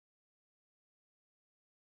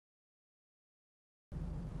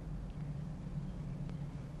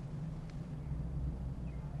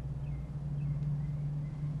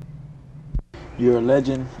You're a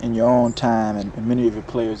legend in your own time, and many of your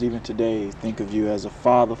players, even today, think of you as a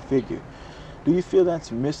father figure. Do you feel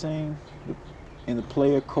that's missing in the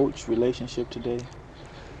player-coach relationship today?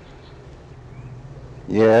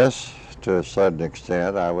 Yes, to a certain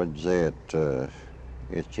extent. I would say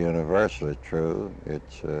it's universally true.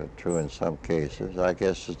 It's true in some cases. I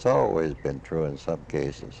guess it's always been true in some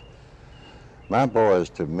cases. My boys,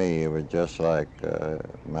 to me, were just like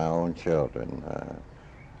my own children.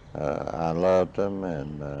 I loved them,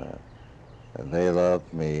 and they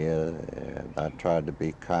loved me, and I tried to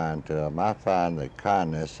be kind to them. I find that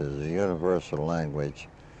kindness is a universal language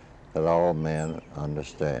that all men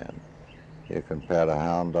understand. You can pat a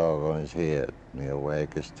hound dog on his head, and he'll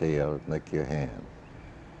wag his tail and lick your hand.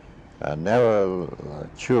 I never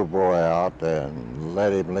chew a boy out and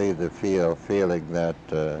let him leave the field feeling that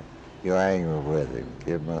you're angry with him.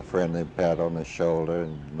 Give him a friendly pat on the shoulder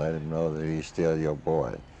and let him know that he's still your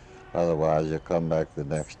boy. Otherwise, you'll come back the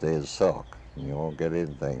next day and sulk, and you won't get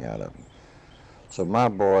anything out of him. So my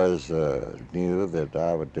boys knew that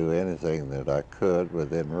I would do anything that I could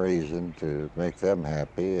within reason to make them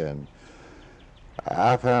happy, and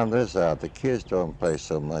I found this out. The kids don't play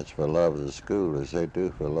so much for love of the school as they do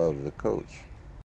for love of the coach.